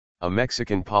A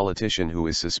Mexican politician who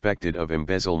is suspected of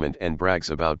embezzlement and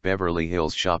brags about Beverly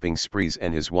Hills shopping sprees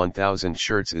and his 1,000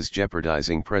 shirts is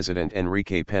jeopardizing President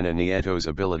Enrique Pena Nieto's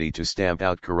ability to stamp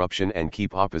out corruption and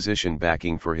keep opposition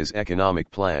backing for his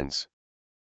economic plans.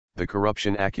 The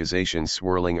corruption accusations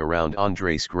swirling around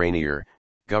Andres Granier,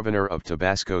 governor of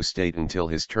Tabasco state until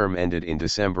his term ended in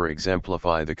December,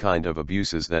 exemplify the kind of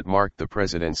abuses that marked the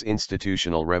president's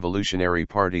institutional Revolutionary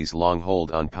Party's long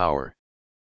hold on power.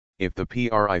 If the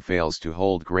PRI fails to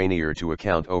hold Granier to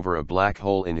account over a black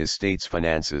hole in his state's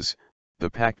finances, the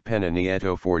pact Pena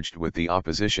Nieto forged with the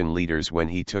opposition leaders when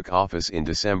he took office in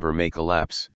December may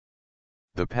collapse.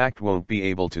 The pact won't be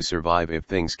able to survive if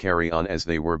things carry on as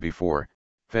they were before,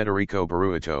 Federico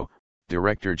Berrueto,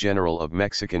 Director General of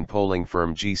Mexican polling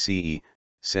firm GCE,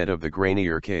 said of the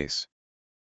Granier case.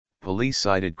 Police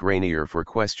cited Granier for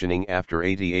questioning after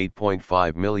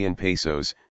 88.5 million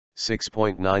pesos,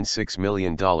 $6.96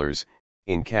 million,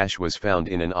 in cash was found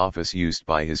in an office used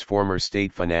by his former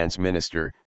state finance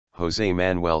minister, José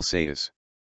Manuel Saez.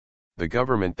 The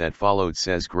government that followed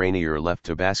says Granier left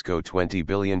Tabasco 20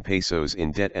 billion pesos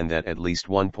in debt and that at least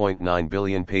 1.9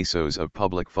 billion pesos of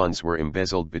public funds were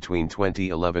embezzled between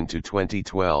 2011 to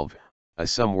 2012, a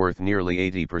sum worth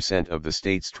nearly 80% of the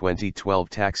state's 2012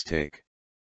 tax take.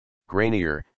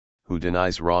 Granier, who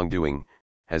denies wrongdoing,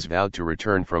 has vowed to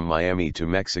return from Miami to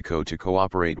Mexico to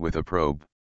cooperate with a probe.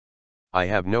 "I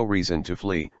have no reason to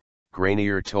flee,"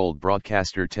 Granier told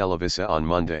broadcaster Televisa on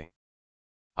Monday.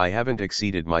 "I haven't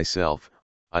exceeded myself,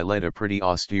 I led a pretty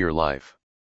austere life."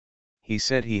 He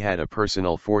said he had a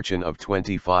personal fortune of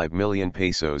 25 million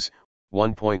pesos,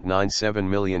 $1.97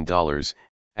 million,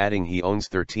 adding he owns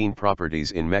 13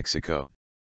 properties in Mexico.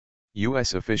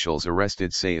 U.S. officials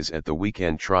arrested Saez at the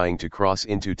weekend trying to cross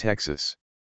into Texas.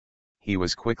 He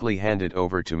was quickly handed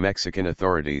over to Mexican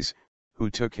authorities, who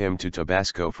took him to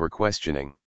Tabasco for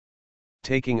questioning.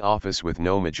 Taking office with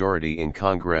no majority in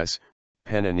Congress,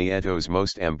 Pena Nieto's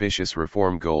most ambitious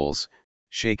reform goals,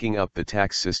 shaking up the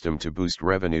tax system to boost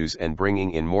revenues and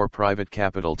bringing in more private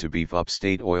capital to beef up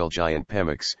state oil giant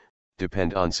Pemex,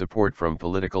 depend on support from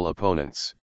political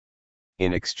opponents.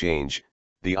 In exchange,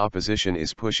 the opposition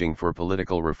is pushing for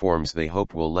political reforms they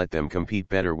hope will let them compete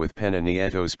better with Pena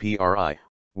Nieto's PRI,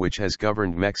 which has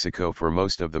governed Mexico for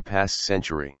most of the past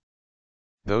century.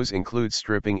 Those include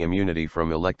stripping immunity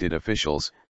from elected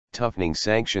officials, toughening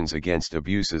sanctions against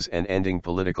abuses and ending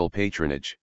political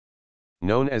patronage.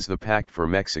 Known as the Pact for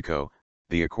Mexico,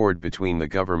 the accord between the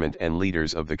government and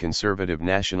leaders of the Conservative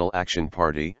National Action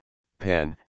Party,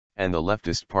 PAN, and the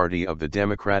leftist Party of the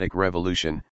Democratic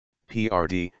Revolution,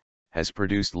 PRD, has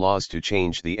produced laws to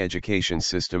change the education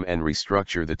system and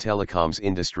restructure the telecoms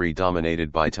industry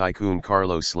dominated by tycoon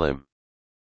Carlos Slim.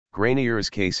 Granier's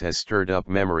case has stirred up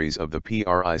memories of the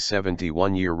PRI's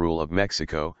 71-year rule of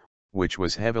Mexico, which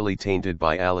was heavily tainted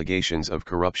by allegations of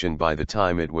corruption by the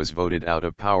time it was voted out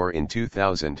of power in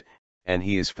 2000, and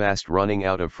he is fast running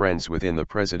out of friends within the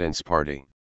president's party.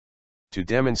 To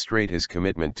demonstrate his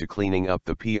commitment to cleaning up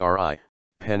the PRI,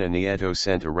 Pena Nieto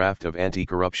sent a raft of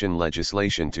anti-corruption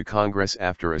legislation to Congress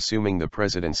after assuming the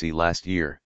presidency last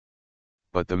year.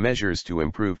 But the measures to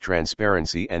improve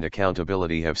transparency and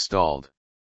accountability have stalled.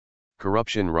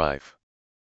 Corruption rife.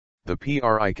 The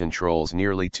PRI controls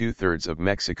nearly two-thirds of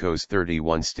Mexico's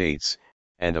 31 states,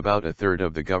 and about a third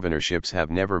of the governorships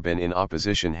have never been in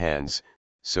opposition hands,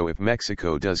 so if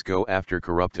Mexico does go after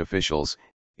corrupt officials,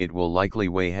 it will likely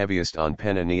weigh heaviest on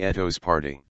Pena Nieto's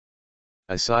party.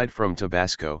 Aside from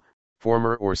Tabasco,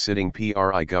 former or sitting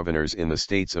PRI governors in the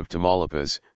states of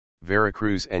Tamaulipas,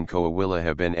 Veracruz and Coahuila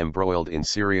have been embroiled in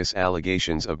serious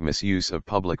allegations of misuse of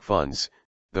public funds,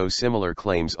 though similar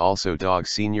claims also dog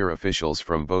senior officials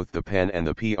from both the PAN and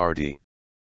the PRD.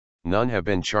 None have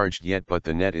been charged yet, but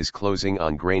the net is closing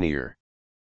on Granier.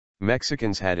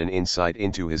 Mexicans had an insight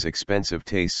into his expensive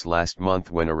tastes last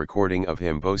month when a recording of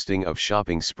him boasting of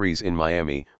shopping sprees in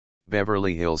Miami,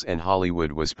 Beverly Hills and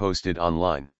Hollywood was posted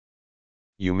online.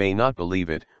 "You may not believe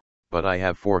it, but I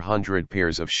have 400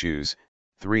 pairs of shoes,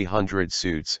 300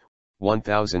 suits,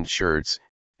 1,000 shirts,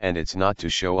 and it's not to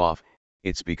show off,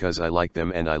 it's because I like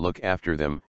them and I look after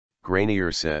them,"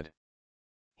 Granier said.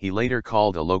 He later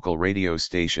called a local radio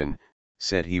station,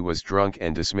 said he was drunk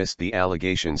and dismissed the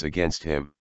allegations against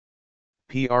him.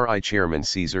 PRI Chairman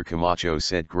Cesar Camacho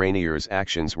said Granier's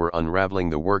actions were unraveling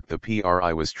the work the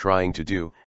PRI was trying to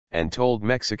do, and told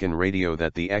Mexican radio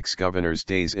that the ex-governor's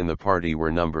days in the party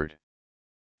were numbered.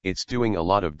 "It's doing a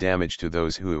lot of damage to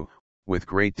those who, with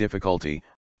great difficulty,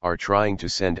 are trying to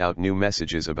send out new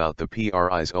messages about the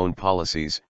PRI's own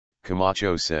policies,"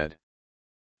 Camacho said.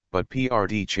 But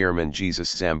PRD Chairman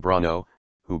Jesus Zambrano,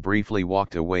 who briefly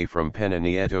walked away from Pena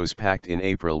Nieto's pact in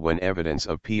April when evidence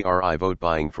of PRI vote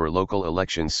buying for local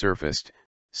elections surfaced,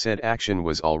 said action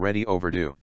was already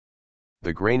overdue.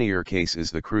 The Granier case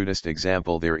is the crudest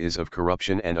example there is of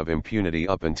corruption and of impunity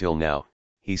up until now,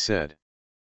 he said.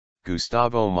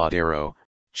 Gustavo Madero,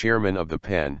 chairman of the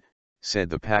PEN, said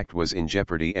the pact was in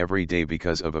jeopardy every day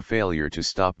because of a failure to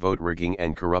stop vote rigging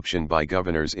and corruption by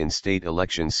governors in state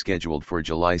elections scheduled for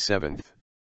July 7.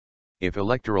 If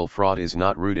electoral fraud is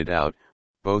not rooted out,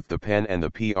 both the PEN and the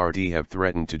PRD have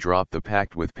threatened to drop the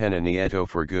pact with Pena Nieto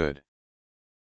for good.